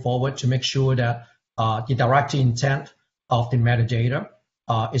going forward to make sure that the direct intent of the metadata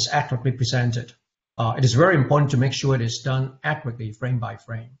is accurately presented. It is very important to make sure it is done accurately, frame by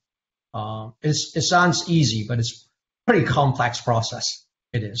frame. It sounds easy, but it's a pretty complex process.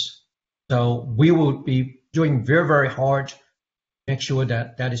 It is. So we will be doing very, very hard to make sure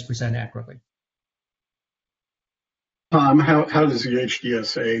that that is presented accurately. Tom, how does the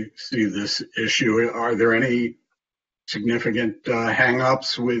HDSA see this issue? Are there any significant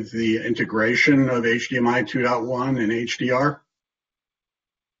hang-ups with the integration of HDMI 2.1 and HDR?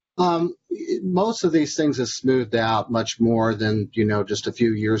 Most of these things have smoothed out much more than, just a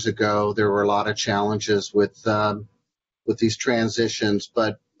few years ago. There were a lot of challenges with these transitions,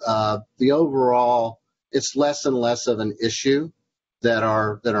 but the overall, it's less and less of an issue that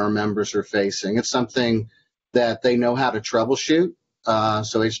our members are facing. It's something that they know how to troubleshoot.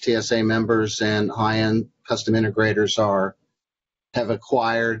 So HTSA members and high-end custom integrators have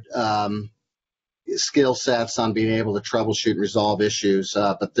acquired skill sets on being able to troubleshoot and resolve issues,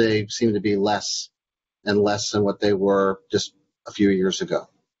 but they seem to be less and less than what they were just a few years ago.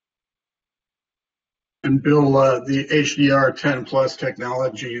 And Bill, the HDR 10 Plus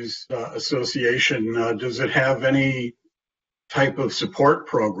Technologies Association, does it have any type of support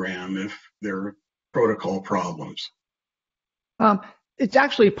program if there are protocol problems? It's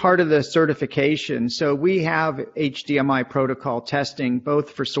actually part of the certification. So we have HDMI protocol testing,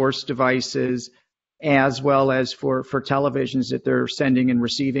 both for source devices as well as for televisions that they're sending and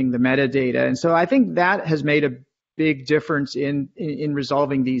receiving the metadata. And so I think that has made a big difference in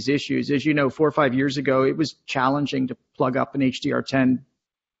resolving these issues. As you know, 4 or 5 years ago, it was challenging to plug up an HDR10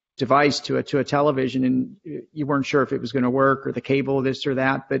 device to a television, and you weren't sure if it was going to work or the cable, this or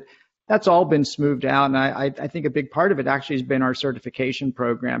that. But that's all been smoothed out, and I think a big part of it actually has been our certification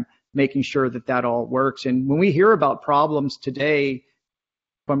program, making sure that all works. And when we hear about problems today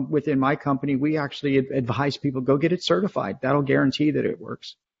from within my company, we actually advise people, go get it certified. That'll guarantee that it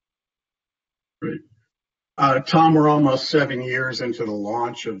works. Great. Tom, we're almost 7 years into the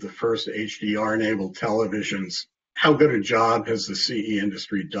launch of the first HDR-enabled televisions. How good a job has the CE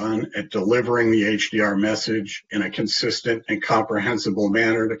industry done at delivering the HDR message in a consistent and comprehensible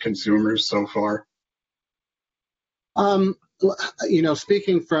manner to consumers so far?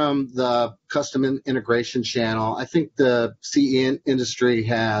 Speaking from the custom integration channel, I think the CE industry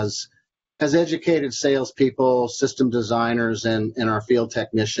has educated salespeople, system designers, and our field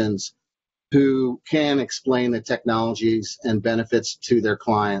technicians who can explain the technologies and benefits to their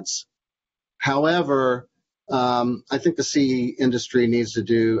clients. However, I think the CE industry needs to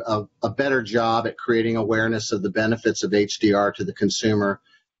do a better job at creating awareness of the benefits of HDR to the consumer.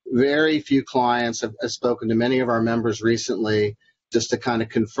 Very few clients, I've spoken to many of our members recently just to kind of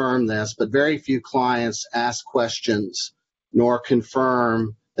confirm this, but very few clients ask questions nor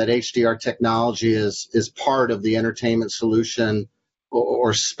confirm that HDR technology is part of the entertainment solution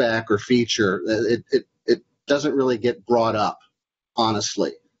or spec or feature. It doesn't really get brought up,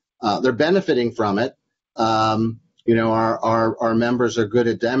 honestly. They're benefiting from it. Our members are good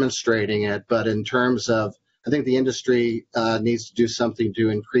at demonstrating it, but in terms of, I think the industry needs to do something to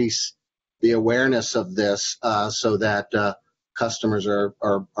increase the awareness of this so that customers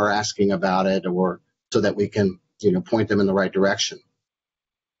are asking about it, or so that we can point them in the right direction.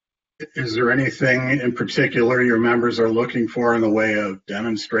 Is there anything in particular your members are looking for in the way of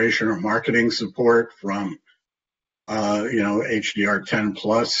demonstration or marketing support from HDR 10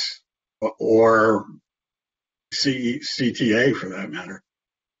 Plus or CTA for that matter?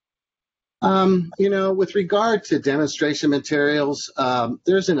 With regard to demonstration materials,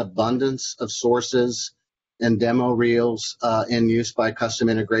 there's an abundance of sources and demo reels in use by custom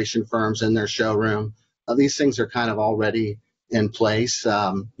integration firms in their showroom. These things are kind of already in place.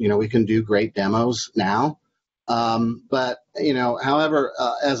 We can do great demos now. However,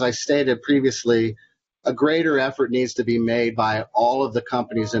 as I stated previously, a greater effort needs to be made by all of the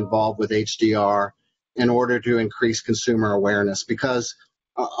companies involved with HDR in order to increase consumer awareness, because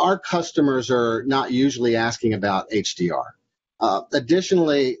our customers are not usually asking about HDR.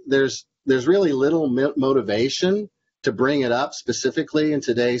 Additionally, there's really little motivation to bring it up specifically in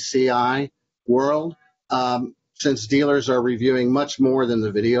today's CI world, since dealers are reviewing much more than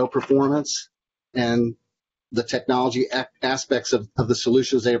the video performance and the technology aspects of the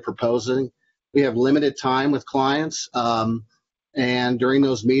solutions they are proposing. We have limited time with clients, and during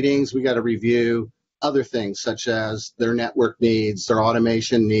those meetings, we got to review other things such as their network needs, their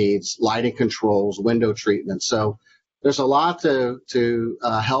automation needs, lighting controls, window treatment. So there's a lot to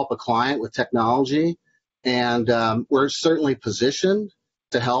help a client with technology, and we're certainly positioned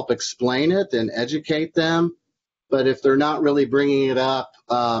to help explain it and educate them. But if they're not really bringing it up,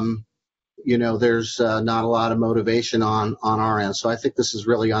 there's not a lot of motivation on our end. So I think this is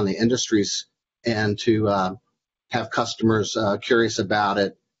really on the industry's end to have customers curious about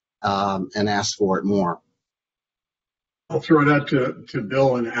it and ask for it more. I'll throw it out to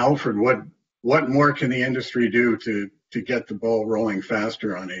Bill and Alfred. What more can the industry do to get the ball rolling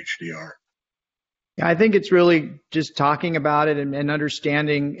faster on HDR? Yeah, I think it's really just talking about it and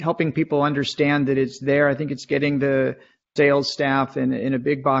understanding, helping people understand that it's there. I think it's getting the sales staff in a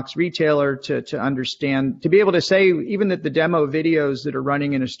big box retailer to understand, to be able to say, even that the demo videos that are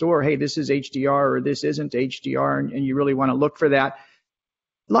running in a store, hey, this is HDR or this isn't HDR, and you really want to look for that.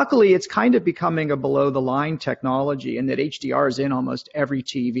 Luckily, it's kind of becoming a below-the-line technology in that HDR is in almost every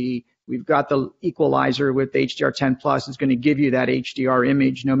TV. We've got the equalizer with HDR 10 Plus. It's going to give you that HDR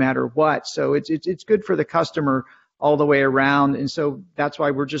image no matter what. So it's good for the customer all the way around. And so that's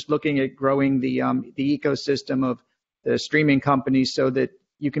why we're just looking at growing the ecosystem of the streaming companies so that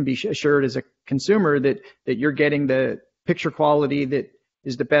you can be assured as a consumer that you're getting the picture quality that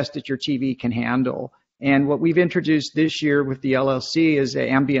is the best that your TV can handle. And what we've introduced this year with the LLC is an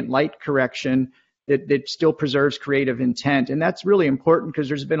ambient light correction that still preserves creative intent. And that's really important because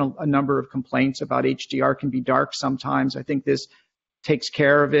there's been a number of complaints about HDR can be dark sometimes. I think this takes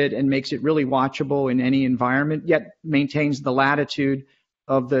care of it and makes it really watchable in any environment, yet maintains the latitude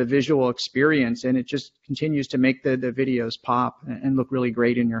of the visual experience. And it just continues to make the videos pop and look really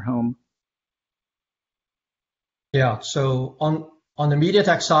great in your home. Yeah, so on the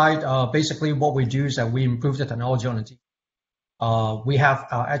MediaTek side, basically what we do is that we improve the technology on the TV. We have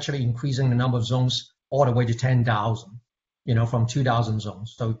actually increasing the number of zones all the way to 10,000, from 2,000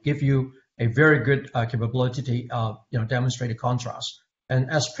 zones. So give you a very good capability to, demonstrate the contrast. And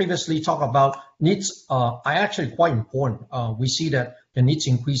as previously talked about, needs are actually quite important. We see that the needs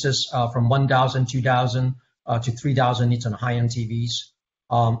increases from 1,000, 2,000 to 3,000 needs on high-end TVs.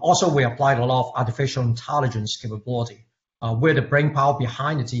 Also, we applied a lot of artificial intelligence capability. We're the brain power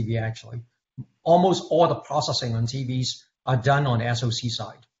behind the TV, actually. Almost all the processing on TVs are done on the SoC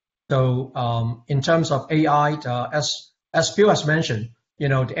side. So in terms of AI, as Bill has mentioned,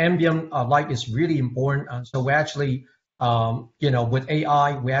 the ambient light is really important. So we actually, with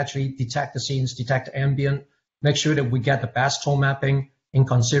AI, we actually detect the scenes, detect the ambient, make sure that we get the best tone mapping in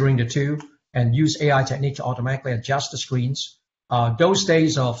considering the two, and use AI technique to automatically adjust the screens. Those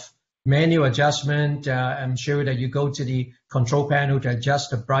days of manual adjustment, I'm sure that you go to the control panel to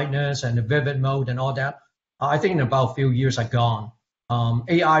adjust the brightness and the vivid mode and all that. I think in about a few years are gone.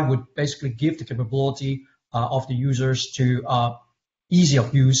 AI would basically give the capability of the users to easy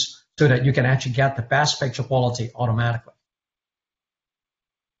of use so that you can actually get the best picture quality automatically.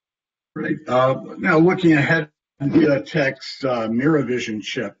 Right. Now looking ahead, MediaTek's MirrorVision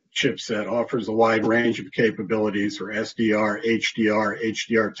chipset offers a wide range of capabilities for SDR, HDR,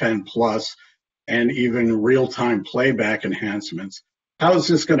 HDR10 Plus, and even real-time playback enhancements. How is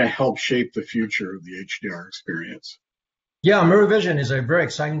this going to help shape the future of the HDR experience? Yeah, MirrorVision is a very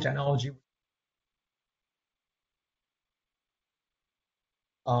exciting technology.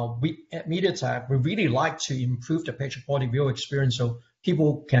 We at MediaTek, we really like to improve the picture quality view experience so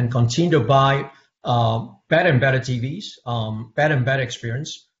people can continue to buy better and better TVs, better and better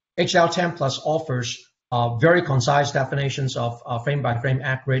experience. HDR10 Plus offers very concise definitions of frame-by-frame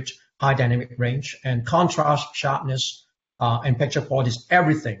accurate, high dynamic range, and contrast, sharpness, and picture quality is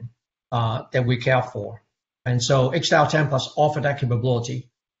everything that we care for. And so HDR10 Plus offers that capability.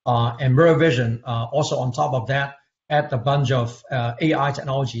 And MirrorVision, also on top of that, add a bunch of AI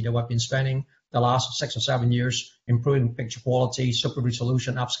technology that we've been spending the last 6 or 7 years, improving picture quality, super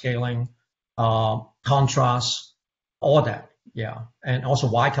resolution, upscaling, contrast, all that. Yeah, and also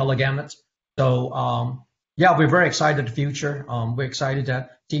wide color gamut. So yeah, we're very excited the future. We're excited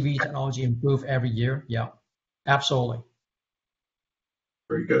that TV technology improve every year. Yeah, absolutely.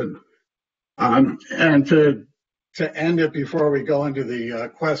 Very good. And to end it before we go into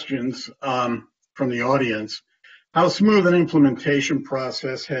the questions from the audience, How smooth an implementation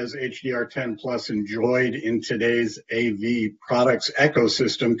process has HDR10 Plus enjoyed in today's AV products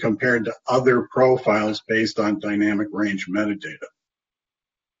ecosystem compared to other profiles based on dynamic range metadata?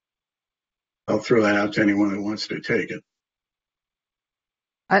 I'll throw that out to anyone that wants to take it.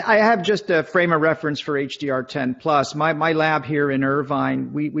 I have just a frame of reference for HDR10 Plus. My lab here in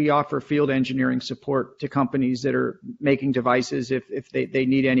Irvine, we offer field engineering support to companies that are making devices if they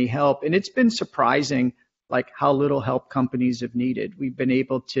need any help. And it's been surprising like how little help companies have needed. We've been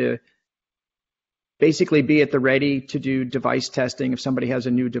able to basically be at the ready to do device testing if somebody has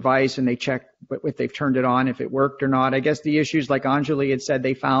a new device and they check if they've turned it on, if it worked or not. I guess the issues like Anjali had said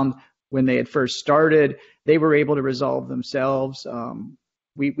they found when they had first started, they were able to resolve themselves.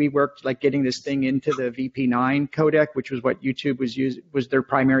 We worked like getting this thing into the VP9 codec, which was what YouTube was their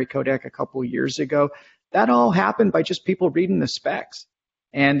primary codec a couple of years ago. That all happened by just people reading the specs.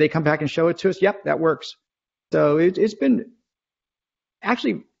 And they come back and show it to us. Yep, that works. So it's been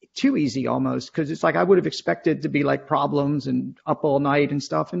actually too easy almost, because it's like I would have expected to be like problems and up all night and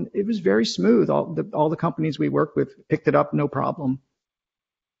stuff. And it was very smooth. All the companies we worked with picked it up, no problem.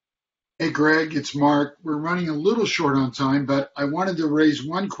 Hey, Greg, it's Mark. We're running a little short on time, but I wanted to raise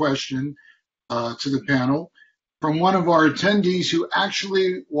one question to the panel from one of our attendees who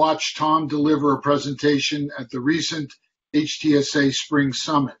actually watched Tom deliver a presentation at the recent HTSA Spring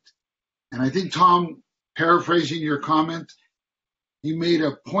Summit. And I think, Tom, paraphrasing your comment, you made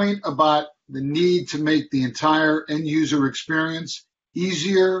a point about the need to make the entire end user experience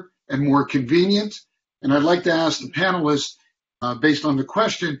easier and more convenient. And I'd like to ask the panelists, based on the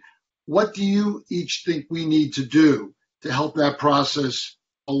question, what do you each think we need to do to help that process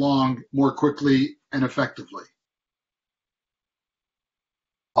along more quickly and effectively?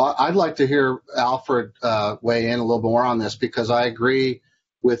 I'd like to hear Alfred weigh in a little more on this, because I agree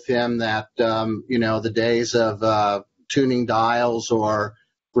with him that, the days of tuning dials or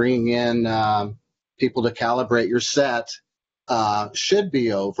bringing in people to calibrate your set should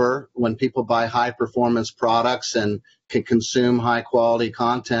be over when people buy high performance products and can consume high quality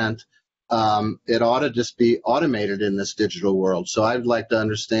content. It ought to just be automated in this digital world. So I'd like to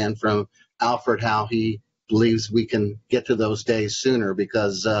understand from Alfred how he believes we can get to those days sooner,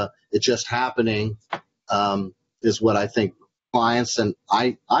 because it's just happening is what I think clients and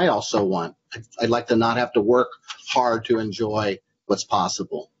I also want. I'd like to not have to work hard to enjoy what's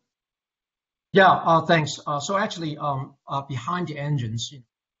possible. Yeah, thanks. So actually, behind the engines,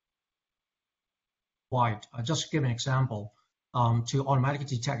 just to give an example, to automatically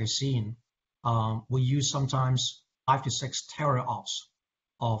detect a scene, we use sometimes 5 to 6 teraops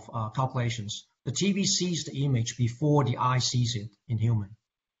of calculations. The TV sees the image before the eye sees it in human,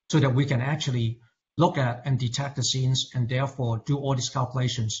 so that we can actually look at and detect the scenes and therefore do all these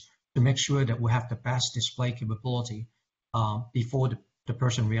calculations to make sure that we have the best display capability before the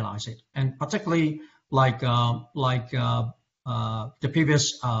person realizes it. And particularly like the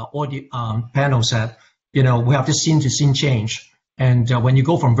previous audio panel said, we have this scene to scene change. And when you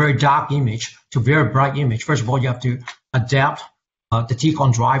go from very dark image to very bright image, first of all, you have to adapt the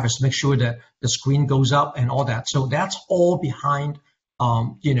T-Con drivers to make sure that the screen goes up and all that. So that's all behind,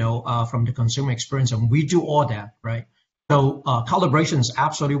 from the consumer experience, and we do all that, right? So calibration is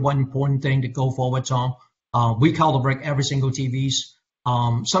absolutely one important thing to go forward, Tom. We calibrate every single TVs.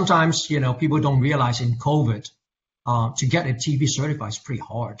 Sometimes, people don't realize in COVID, to get a TV certified is pretty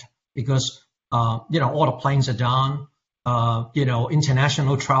hard because, all the planes are down.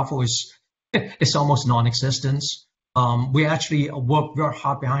 International travel is almost non-existent. We actually work very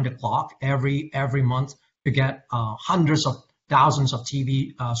hard behind the clock every month to get hundreds of thousands of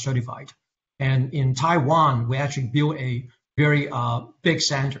TV certified. And in Taiwan, we actually built a very big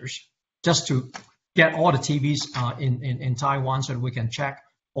centers just to get all the TVs in Taiwan so that we can check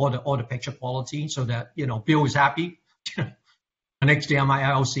all the picture quality so that, Bill is happy. And HDMI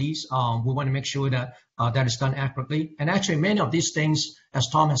LCs, we want to make sure that that is done accurately. And actually, many of these things, as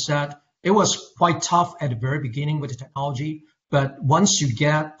Tom has said, it was quite tough at the very beginning with the technology. But once you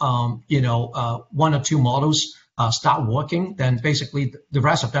get, 1 or 2 models start working, then basically the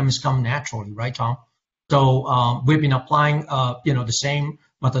rest of them is come naturally, right, Tom? So we've been applying, the same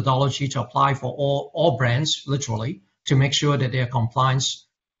methodology to apply for all brands, literally, to make sure that their compliance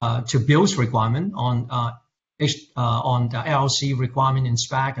to Bill's requirement on the LLC requirement in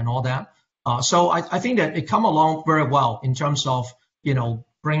spec and all that. So I think that it come along very well in terms of,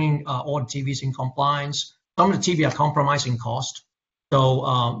 bringing all the TVs in compliance. Some of the TV are compromising cost.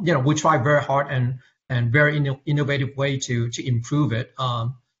 So, we try very hard and very innovative way to improve it,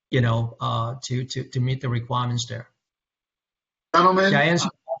 to meet the requirements there. Gentlemen,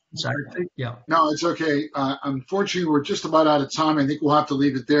 Sorry. Yeah. No, it's okay. Unfortunately, we're just about out of time. I think we'll have to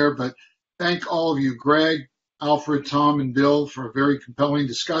leave it there. But thank all of you, Greg, Alfred, Tom, and Bill, for a very compelling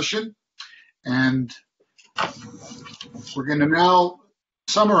discussion. And we're going to now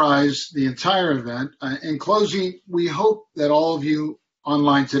summarize the entire event. In closing, we hope that all of you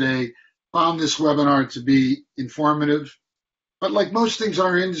online today found this webinar to be informative. But like most things in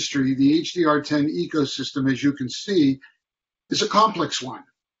our industry, the HDR10 ecosystem, as you can see, is a complex one.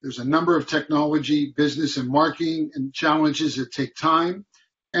 There's a number of technology, business, and marketing and challenges that take time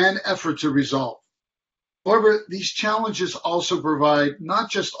and effort to resolve. However, these challenges also provide not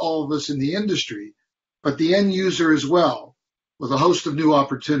just all of us in the industry, but the end user as well, with a host of new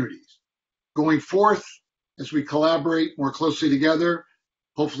opportunities. Going forth, as we collaborate more closely together,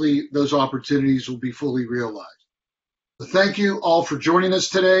 hopefully those opportunities will be fully realized. So thank you all for joining us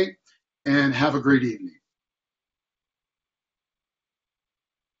today, and have a great evening.